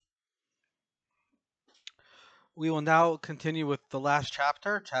We will now continue with the last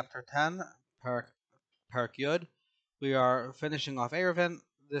chapter, chapter 10, Parak Yud. We are finishing off Erevin.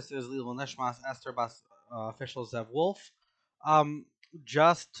 This is Lilo Neshmas Esther Bas official Zev Wolf. Um,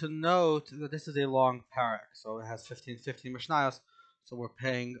 just to note that this is a long parak, so it has 15 Mishnayos, so we're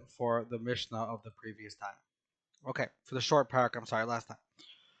paying for the Mishnah of the previous time. Okay, for the short parak, I'm sorry, last time.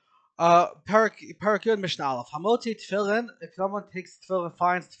 Parak Yud Mishnah Aleph. Hamotzi Tefillin. If someone takes tefillin,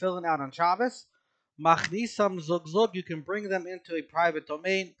 finds tefillin out on Shabbos, Machnisam Zug Zug. You can bring them into a private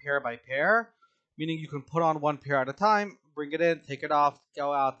domain, pair by pair, meaning you can put on one pair at a time, bring it in, take it off,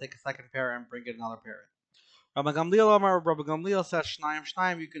 go out, take a second pair, and bring in another pair. Rabbi Gamliel says Shnayim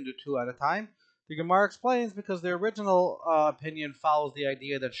Shnayim. You can do two at a time. The Gemara explains because the original opinion follows the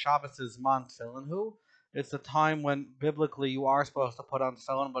idea that Shabbos is man tefillin hu. It's the time when biblically you are supposed to put on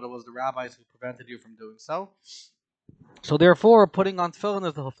tefillin, but it was the rabbis who prevented you from doing so. So therefore, putting on tefillin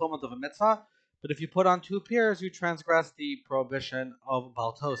is the fulfillment of a mitzvah. But if you put on two pairs, you transgress the prohibition of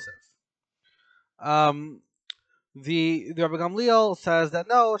Baal Tosef. The Rabbi Gamliel says that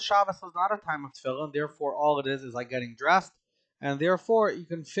no, Shabbos is not a time of tefillin. Therefore, all it is like getting dressed, and therefore you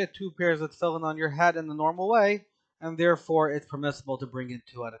can fit two pairs of tefillin on your head in the normal way, and therefore it's permissible to bring in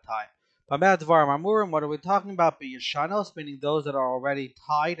two at a time. What are we talking about? B'yeshanos, meaning those that are already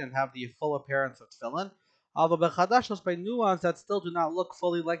tied and have the full appearance of tefillin. Although b'chadashos, by new ones that still do not look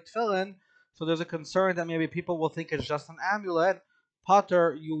fully like tefillin, so there's a concern that maybe people will think it's just an amulet.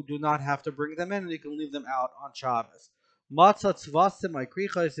 Potter, you do not have to bring them in, and you can leave them out on Shabbos. Matzah tzvasim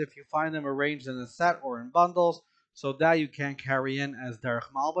ikrichos, if you find them arranged in a set or in bundles, so that you can carry in as derech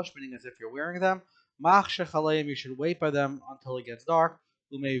malbush, meaning as if you're wearing them. Mach shechaleim, you should wait by them until it gets dark.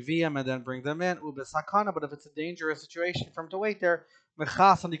 Umeviyam, and then bring them in. Ubesakana, but if it's a dangerous situation for him to wait there,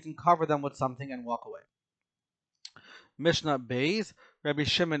 mechasan, you can cover them with something and walk away. Mishnah Beis, Rabbi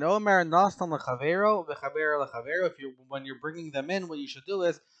Shimon Omer, Nastan lechavero, v'chavero lechavero. When you're bringing them in, what you should do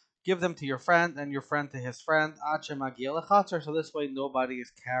is give them to your friend and your friend to his friend. Ad shemagia lechatzer, so this way nobody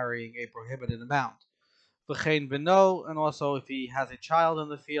is carrying a prohibited amount. V'chein beno, and also if he has a child in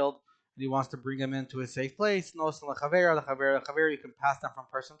the field and he wants to bring him into a safe place, Nastan lechavero, lechavero, you can pass them from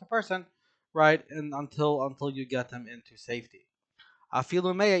person to person, right, and until you get them into safety.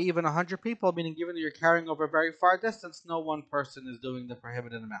 Afilumeya, even 100 people, meaning given that you're carrying over a very far distance, no one person is doing the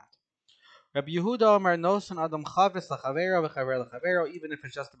prohibited amount. Rabbi Yehuda Omer Nosan Adam Chavis Lachavero V'Chaver Lachavero, even if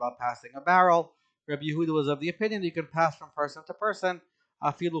it's just about passing a barrel. Rabbi Yehuda was of the opinion you can pass from person to person.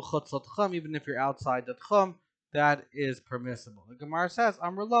 Afilu Chutzot Chum, even if you're outside the Chum, that is permissible. The Gemara says,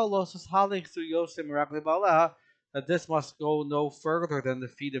 Amrlo Losas Halich Su Yosim Rakli Baleha, that this must go no further than the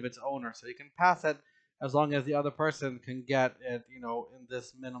feet of its owner. So you can pass it as long as the other person can get it, in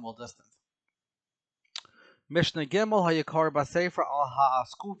this minimal distance. Mishnah Gimel Hayakar Basefer Al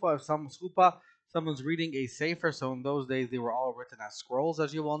Ha'askufa. If someone's reading a sefer, so in those days they were all written as scrolls,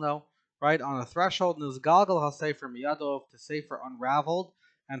 as you well know, right on a threshold. Nizgalgal HaSefer Miyadov, the sefer unraveled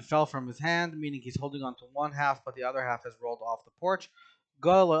and fell from his hand, meaning he's holding on to one half, but the other half has rolled off the porch.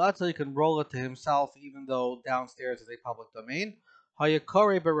 Gal he can roll it to himself, even though downstairs is a public domain.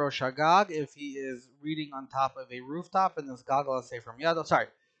 Hayakore Baroshagag, if he is reading on top of a rooftop, and this Gagal HaSefer Miyadov. Sorry.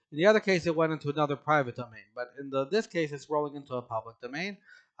 In the other case, it went into another private domain, but in this case, it's rolling into a public domain.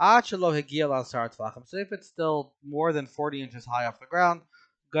 So if it's still more than 40 inches high off the ground,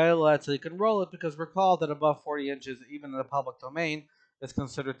 so you can roll it, because recall that above 40 inches, even in the public domain, is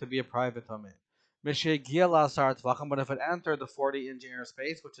considered to be a private domain. But if it entered the 40-inch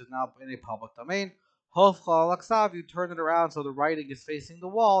airspace, which is now in a public domain, you turn it around so the writing is facing the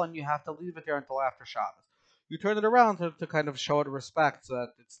wall, and you have to leave it there until after Shabbos. You turn it around to kind of show it respect so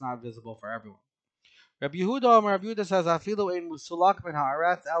that it's not visible for everyone. Rabbi Yehuda says, Afilu ein musulak min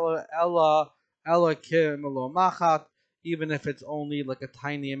haaretz ella kim lo machat, even if it's only like a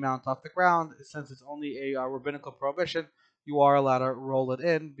tiny amount off the ground, since it's only a rabbinical prohibition, you are allowed to roll it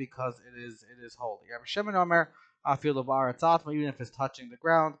in because it is holy. Rabbi Shimon Omer, Afilu ba'aretz atma, even if it's touching the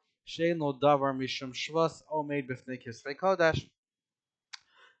ground, shein lo davar mishum shvus omeid b'fnei kisvei kodesh,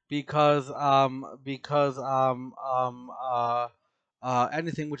 because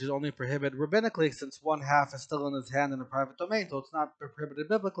anything which is only prohibited rabbinically, since one half is still in his hand in a private domain, so it's not prohibited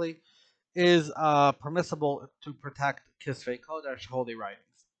biblically, is permissible to protect Kisvei Kodesh, holy writings.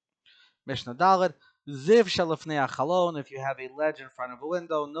 Mishnah Dalet, Ziv Shalafnei Achalon, if you have a ledge in front of a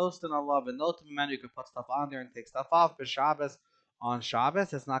window, Nostin Allah and Notim, you can put stuff on there and take stuff off. B'Shabbos, on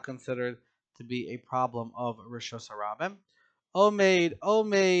Shabbos, it's not considered to be a problem of Rishos Harabim. Omeid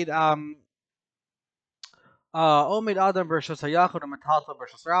Adam Bershos Hayachud and Metalta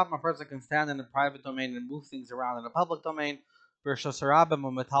Bershos Rabim. A person can stand in a private domain and move things around in a public domain. Bershos Rabim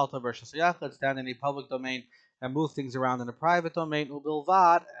or Metalta Bershos Hayachud, stand in a public domain and move things around in the private domain,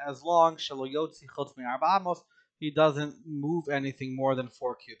 ubilvad, as long shelo yotzi chutz me'arba amos, he doesn't move anything more than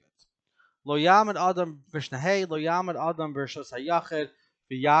 4 cubits. Lo yamad adam b'shnehei, lo yamad adam b'rshos hayachid,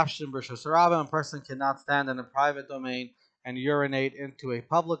 v'yashim b'rshos harabim. A person cannot stand in a private domain and urinate into a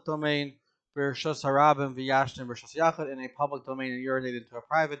public domain. B'rshos harabim v'yashim b'rshos hayachid, in a public domain and urinate into a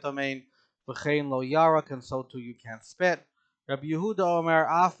private domain. V'chein lo yarak, and so too you can't spit. Rabbi Yehuda Omer,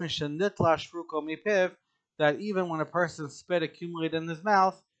 af mishenitla shruko mipiv, that even when a person's spit accumulated in his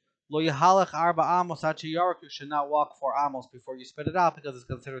mouth, lo yahalach arba amos yarak, you should not walk 4 amos before you spit it out because it's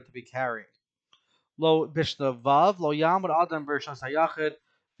considered to be carrying. Lo bishna vav, lo yamud adam b'rshos hayachid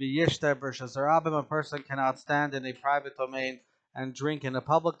v'yishte b'rshos harabim. A person cannot stand in a private domain and drink in a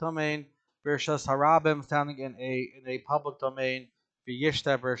public domain. B'rshos harabim, standing in a public domain.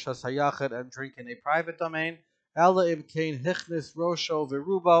 V'yishte b'rshos hayachid, and drink in a private domain. Ela im kain hichnis rosho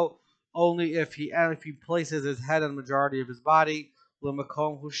v'rubo, only if he places his head and majority of his body,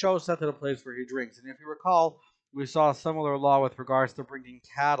 l'makom who shows to the place where he drinks. And if you recall, we saw a similar law with regards to bringing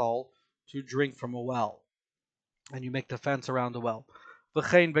cattle to drink from a well, and you make the fence around the well.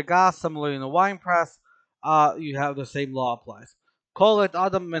 V'chein begas, similarly in a wine press, you have the same law applies. Kol et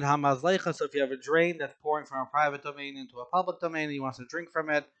adam min hamazlecha. So if you have a drain that's pouring from a private domain into a public domain and he wants to drink from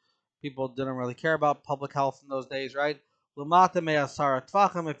it, people didn't really care about public health in those days, right? L'mata me'asara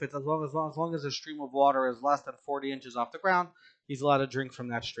tvachim. If it's as long as a stream of water is less than 40 inches off the ground, he's allowed to drink from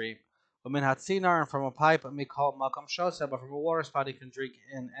that stream. Min hatzinar, and from a pipe, and call makam shoseh, but from a water spot he can drink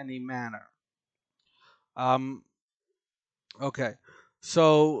in any manner. Okay,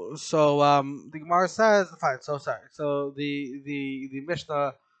 so the Gemara says fine. So sorry. So the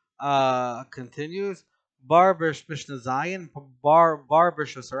Mishnah continues. Bar Mishnah Zion, bar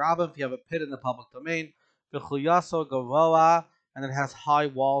b'rshos harabim. If you have a pit in the public domain, v'chuyaso gavoa, and it has high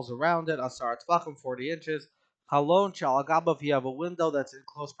walls around it, asar tvachim, 40 inches. Halon shalagaba. If you have a window that's in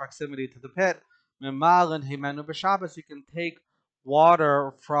close proximity to the pit, mimalin himenu b'Shabbos, you can take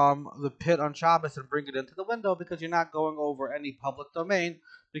water from the pit on Shabbos and bring it into the window because you're not going over any public domain,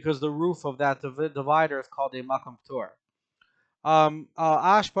 because the roof of that divider is called a makam ptur.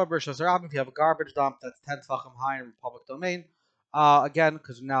 Ashba b'rshos harabim. If you have a garbage dump that's 10 tefachim high in the public domain, again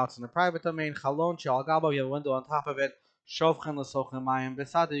because now it's in the private domain. Chalon she'al gaba. You have a window on top of it. Shofchen l'sochem mayim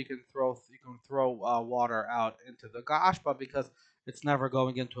besada. You can throw water out into the ashba because it's never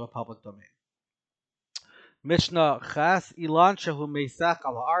going into a public domain. Mishnah Ches, Ilan Shehu Meisach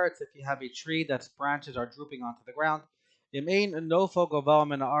al Haaretz. If you have a tree that's branches are drooping onto the ground, Yemein Nofo Govel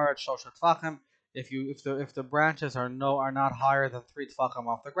Min Haaretz Shosha Tfachim. If the branches are not higher than 3 tfachim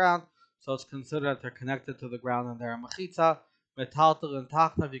off the ground, so it's considered that they're connected to the ground and they're a mechitza. Metaltel and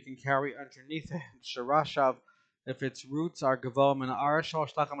Tachnav, you can carry underneath it. Sharashav, if its roots are Govel Min Haaretz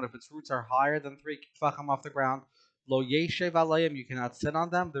Shosha Tfachim, but if its roots are higher than 3 tfachim off the ground, Lo Yeshev Alayim, you cannot sit on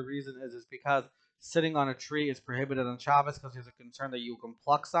them. The reason is because sitting on a tree is prohibited on Shabbos because there's a concern that you can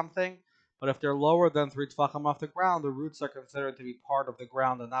pluck something. But if they're lower than 3 tefachim off the ground, the roots are considered to be part of the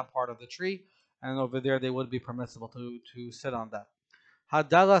ground and not part of the tree. And over there, they would be permissible to sit on them.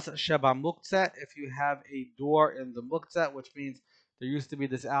 Hadalas sheba muktzeh, if you have a door in the muktzeh, which means there used to be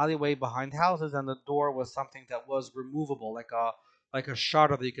this alleyway behind houses, and the door was something that was removable, like a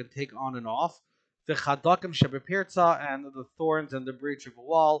shutter that you can take on and off. The chadakim shebepirtza, and the thorns and the breach of a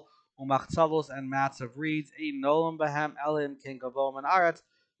wall. Umachzalos, and mats of reeds. Ein nolam behem elim king gavom and aretz.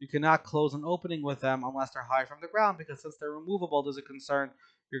 You cannot close an opening with them unless they're high from the ground, because since they're removable, there's a concern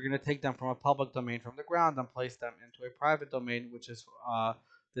you're going to take them from a public domain from the ground and place them into a private domain, which is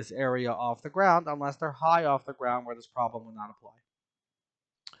this area off the ground, unless they're high off the ground, where this problem will not apply.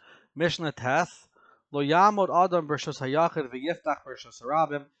 Mishnah Tes, Lo yamod adam b'rshos hayachid v'yiftach b'rshos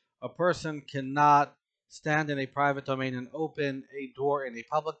harabim. A person cannot stand in a private domain and open a door in a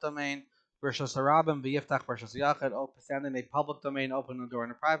public domain. B'rshos harabim v'yiftach b'rshos hayachid. Stand in a public domain, open a door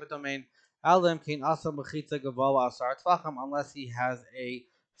in a private domain. Alim kein asa mechitza gavoa asar tfachim, unless he has a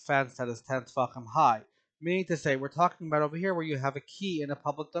fence that is 10 tfachim high. Meaning to say, we're talking about over here where you have a key in a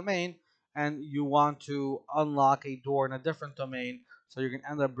public domain and you want to unlock a door in a different domain, so you're going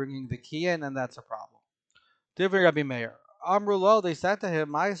to end up bringing the key in, and that's a problem. Divri Rabbi Meir. Amrulo, they said to him,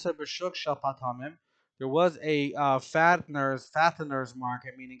 Ma'aser b'shuk shel patamim. There was a fatteners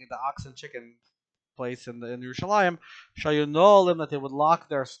market, meaning the ox and chicken place in Yerushalayim. Shayunolim, that they would lock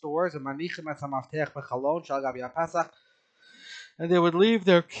their stores, and manichim et hamaftech bechalon shal gabi haPesach, and they would leave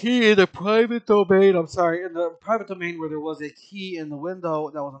their key in the private domain. In the private domain where there was a key in the window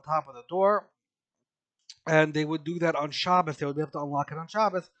that was on top of the door, and they would do that on Shabbos. They would be able to unlock it on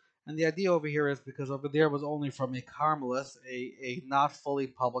Shabbos. And the idea over here is because over there was only from a Carmelis, a not fully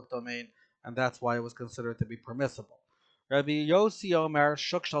public domain, and that's why it was considered to be permissible. Rabbi Yossi Omer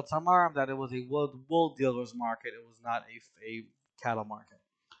Shuk Shel Tamarim, that it was a wool dealer's market, it was not a cattle market.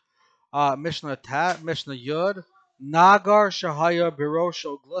 Mishnah Yud, Nagar Shahaya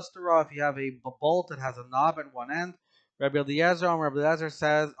Birosho Glustera, if you have a bolt that has a knob at one end. Rabbi Eliezer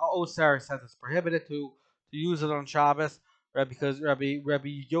says, Sarah says it's prohibited to use it on Shabbos, because Rabbi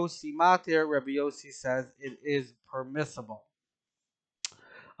Yossi Matir, Rabbi Yossi says it is permissible.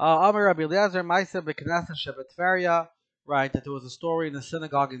 Amar Rabbi Eliezer, Maisa B'Knesset Shevetferia, right? That there was a story in the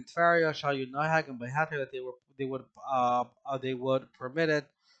synagogue in Tveria, Shayu Nohag and Behater, that they would permit it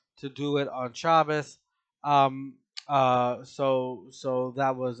to do it on Shabbos. So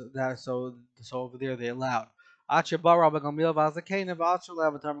that was that. So over there they allowed. Achabar Rabbi Gamliel Vazakanev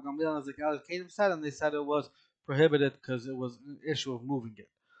Achalav Rabbi Gamliel Vazakanev said, and they said it was prohibited because it was an issue of moving it.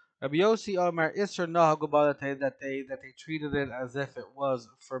 Rabbi Yossi Omer Isser Nahagubalate, that they treated it as if it was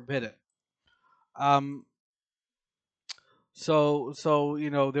forbidden. Um, so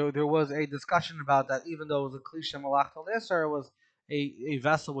there was a discussion about that, even though it was a klisha malach al Isser, it was a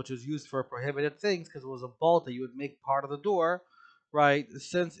vessel which was used for prohibited things because it was a bolt that you would make part of the door, right?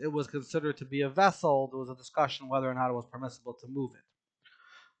 Since it was considered to be a vessel, there was a discussion whether or not it was permissible to move it.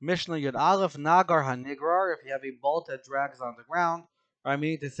 Mishnah Yud Aleph Nagar Hanigrar, if you have a bolt that drags on the ground, or I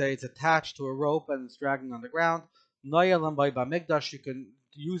mean to say it's attached to a rope and it's dragging on the ground. Noyalam by Bamigdash, you can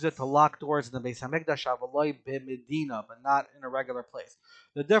use it to lock doors in the Beis Hamikdash, Avaloi B'Medina, but not in a regular place.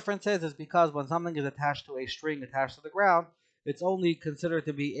 The difference is because when something is attached to a string attached to the ground, it's only considered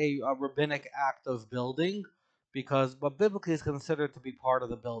to be a rabbinic act of building, but biblically it's considered to be part of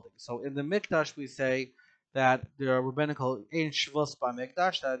the building. So in the Mikdash we say that there are rabbinical in Shvus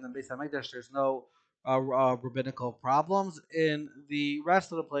Bamikdash, that in the Beis Hamikdash there's no rabbinical problems. In the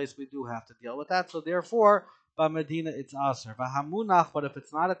rest of the place, we do have to deal with that. So therefore, Medina it's aser. Vahamunach, but if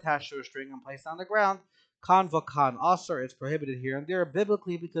it's not attached to a string and placed on the ground, kan vakan aser, it's prohibited here and there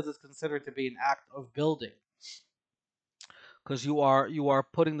biblically because it's considered to be an act of building. Because you are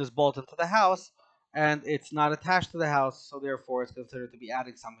putting this bolt into the house and it's not attached to the house, so therefore it's considered to be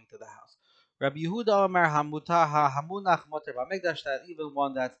adding something to the house. Rabbi Yehuda Omer Hamutaha Hamunach Moter Bamikdash, that even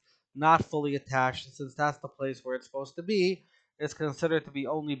one that's not fully attached, since that's the place where it's supposed to be, is considered to be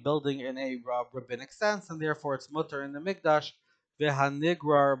only building in a rabbinic sense, and therefore it's mutter in the Mikdash.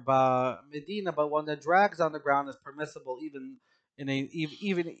 Vehanigrar ba Medina, but one that drags on the ground is permissible even in a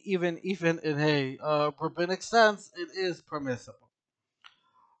even in a rabbinic sense. It is permissible.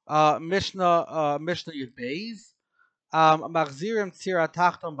 Mishnah Yud Beis. Machzirim tzira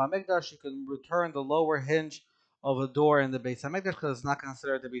tachton b'mikdash. You can return the lower hinge of a door in the Beis Hamikdash because it's not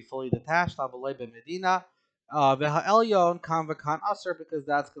considered to be fully detached. Avalei b'medina. Ve'ha'elyon kan v'kan aser, because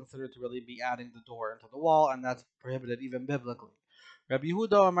that's considered to really be adding the door into the wall, and that's prohibited even biblically. Rabbi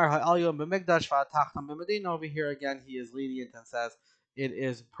Yehuda Omer ha'elyon b'mikdash v'atachton b'medina. Over here again, he is lenient and says it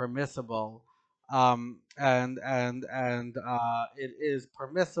is permissible. And it is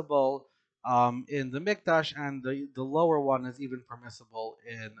permissible in the Mikdash, and the lower one is even permissible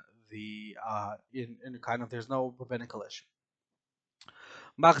in the in kind of, there's no rabbinical issue.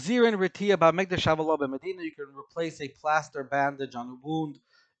 Machzirin Ritia B'Mikdash Avalo Medina, you can replace a plaster bandage on a wound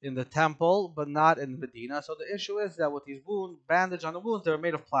in the temple, but not in Medina. So the issue is that with these bandage on the wounds, they're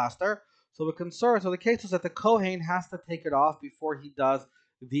made of plaster. So the case is that the Kohen has to take it off before he does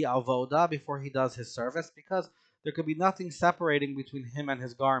the avoda, before he does his service, because there could be nothing separating between him and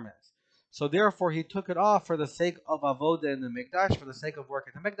his garments. So therefore, he took it off for the sake of avoda in the mikdash, for the sake of work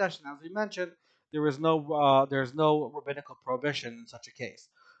in the mikdash. And as we mentioned, there's no rabbinical prohibition in such a case.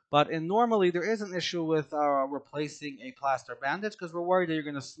 But normally there is an issue with replacing a plaster bandage because we're worried that you're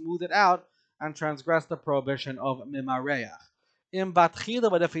going to smooth it out and transgress the prohibition of mimareach. In batchila,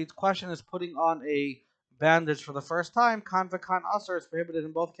 but if the question is putting on a bandage for the first time, kan v'kan aser is prohibited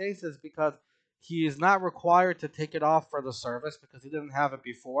in both cases because he is not required to take it off for the service because he didn't have it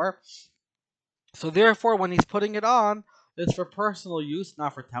before. So therefore, when he's putting it on, it's for personal use,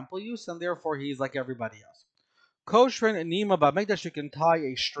 not for temple use, and therefore he's like everybody else. Koshrin and Nima B'Mikdash, you can tie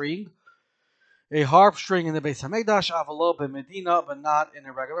a string, a harp string in the Beis Hamikdash, Avalo Medina, but not in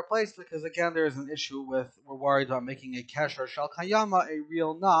a regular place, because again, there is an issue with, we're worried about making a kesher shel kayama, a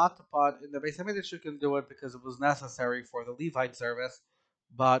real knot, but in the Beis Hamikdash you can do it because it was necessary for the Levite service,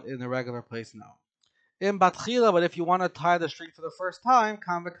 but in the regular place, no. In Batchila, but if you want to tie the string for the first time,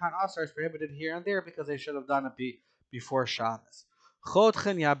 kan v'kan aser is prohibited here and there because they should have done it before Shabbos.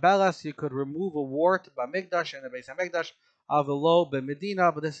 Chodchen yabelas, you could remove a wart b'mikdash in the Beis Hamikdash, avelo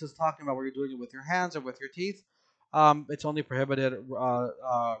b'medina, but this is talking about where you're doing it with your hands or with your teeth. It's only prohibited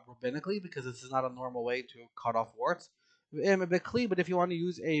rabbinically because this is not a normal way to cut off warts. But if you want to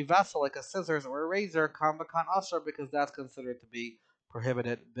use a vessel like a scissors or a razor, kan v'kan asr, because that's considered to be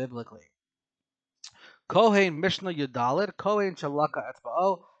prohibited biblically. Kohen Mishnah Yudalit, Kohen Shalaka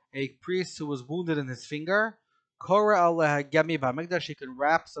Etzba'o, a priest who was wounded in his finger. Kora Allah Gemi Bamikdash, he can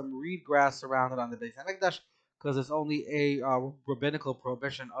wrap some reed grass around it on the Beis Hamikdash, because it's only a rabbinical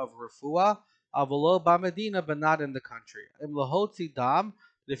prohibition of refuah. Avolo Bamedina, but not in the country. Im Lahotzi Dam,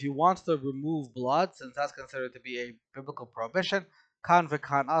 if you want to remove blood, since that's considered to be a biblical prohibition, kan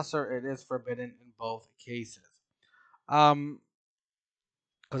v'kan aser, it is forbidden in both cases. Because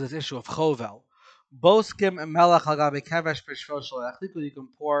it's issue of chovel. Boskim melach hagabe kevesh b'shvil shel echliku. You can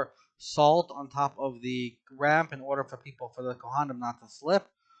pour salt on top of the ramp in order for the kohanim not to slip.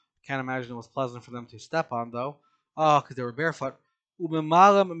 Can't imagine it was pleasant for them to step on though. Oh, because they were barefoot.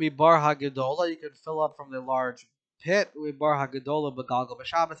 Umemalam mibar hagedola. You can fill up from the large pit. Umibar hagedola begalgal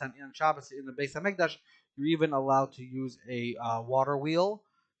b'Shabbos, and in Shabbos in the Beis Hamikdash, you're even allowed to use a water wheel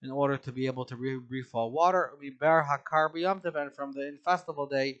in order to be able to refill water. Umibar hakar b'yomtiv, and from the festival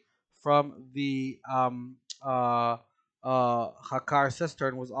day, from the hakar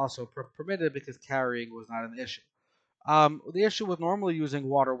cistern was also permitted because carrying was not an issue. The issue with normally using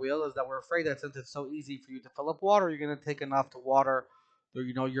water wheel is that we're afraid that since it's so easy for you to fill up water, you're going to take enough to water,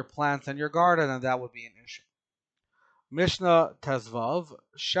 your plants and your garden, and that would be an issue. Mishnah Tezvav,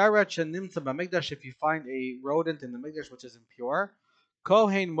 Sharet Shenimtza B'Mikdash, if you find a rodent in the Mikdash which is impure,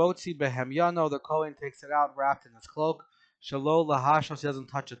 Kohen Motzi Behemyano, the Kohen takes it out wrapped in his cloak. Shalo Lahashos, he doesn't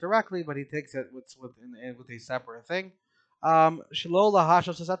touch it directly, but he takes it with a separate thing. Shalo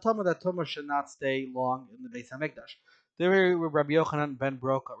Lahashos is a tumah, that tumah should not stay long in the Beis Hamikdash. There, Rabbi Yochanan ben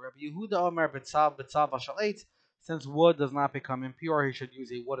Broka, Rabbi Yehuda Omer B'tzav V'Shal, since wood does not become impure, he should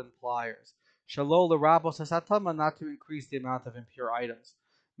use a wooden pliers. Shalol l'rabos hasatama, not to increase the amount of impure items.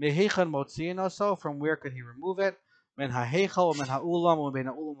 Mehechan motziin, so from where could he remove it? Men hahechal, men ha'ulam, men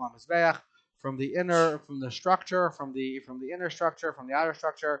ha'ulam ha'mizbeach, from the structure, from the inner structure, from the outer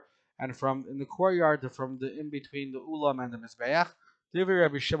structure, and from in the courtyard, from the in between the ulam and the mizbeach. Divi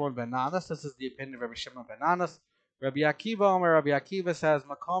Rabbi Shimon ben Nanas. This is the opinion of Rabbi Shimon ben Nanas. Rabbi Akiva Omer, Rabbi Akiva says,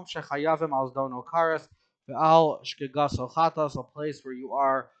 Makom shechayavim al zdon okaris ve'al shkegas chatas, a place where you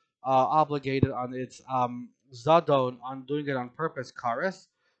are obligated on its zadon, on doing it on purpose, karis.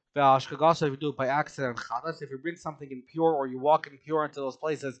 If you do it by accident, chatas. If you bring something impure or you walk impure into those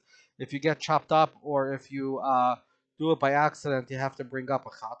places, if you get chopped up or if you do it by accident, you have to bring up a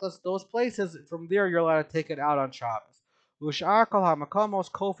chatas. Those places, from there, you're allowed to take it out on Shabbos. Ushar kol hamakomos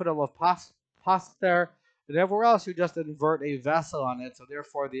kofidel of paster. And everywhere else, you just invert a vessel on it, so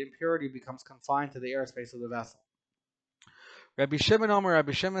therefore the impurity becomes confined to the airspace of the vessel. Rabbi Shimon Omer,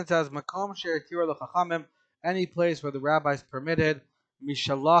 Rabbi Shimon says, Makom she'etiru l'chachamim, any place where the rabbis permitted,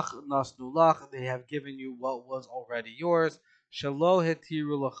 mishalach nasnulach, they have given you what was already yours, shalo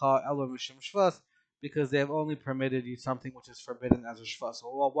hetiru l'cha elo mishum shvas, because they have only permitted you something which is forbidden as a shvas. So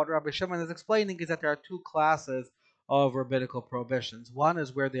what Rabbi Shimon is explaining is that there are two classes of rabbinical prohibitions. One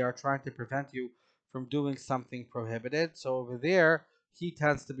is where they are trying to prevent you from doing something prohibited. So over there, he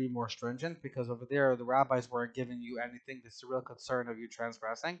tends to be more stringent, because over there the rabbis weren't giving you anything. This is a real concern of you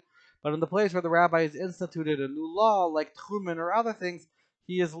transgressing. But in the place where the rabbis instituted a new law like Tchumen or other things,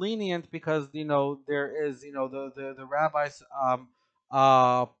 he is lenient, because there is the rabbis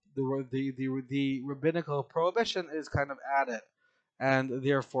the rabbinical prohibition is kind of added, and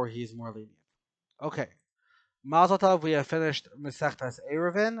therefore he's more lenient. Okay, Mazel Tov, we have finished Masechtas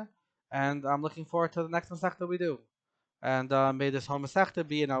Eruvin, and I'm looking forward to the next Masechta we do. And may this whole Masechta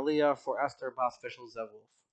be an aliyah for Esther Bas Fishel Zevul.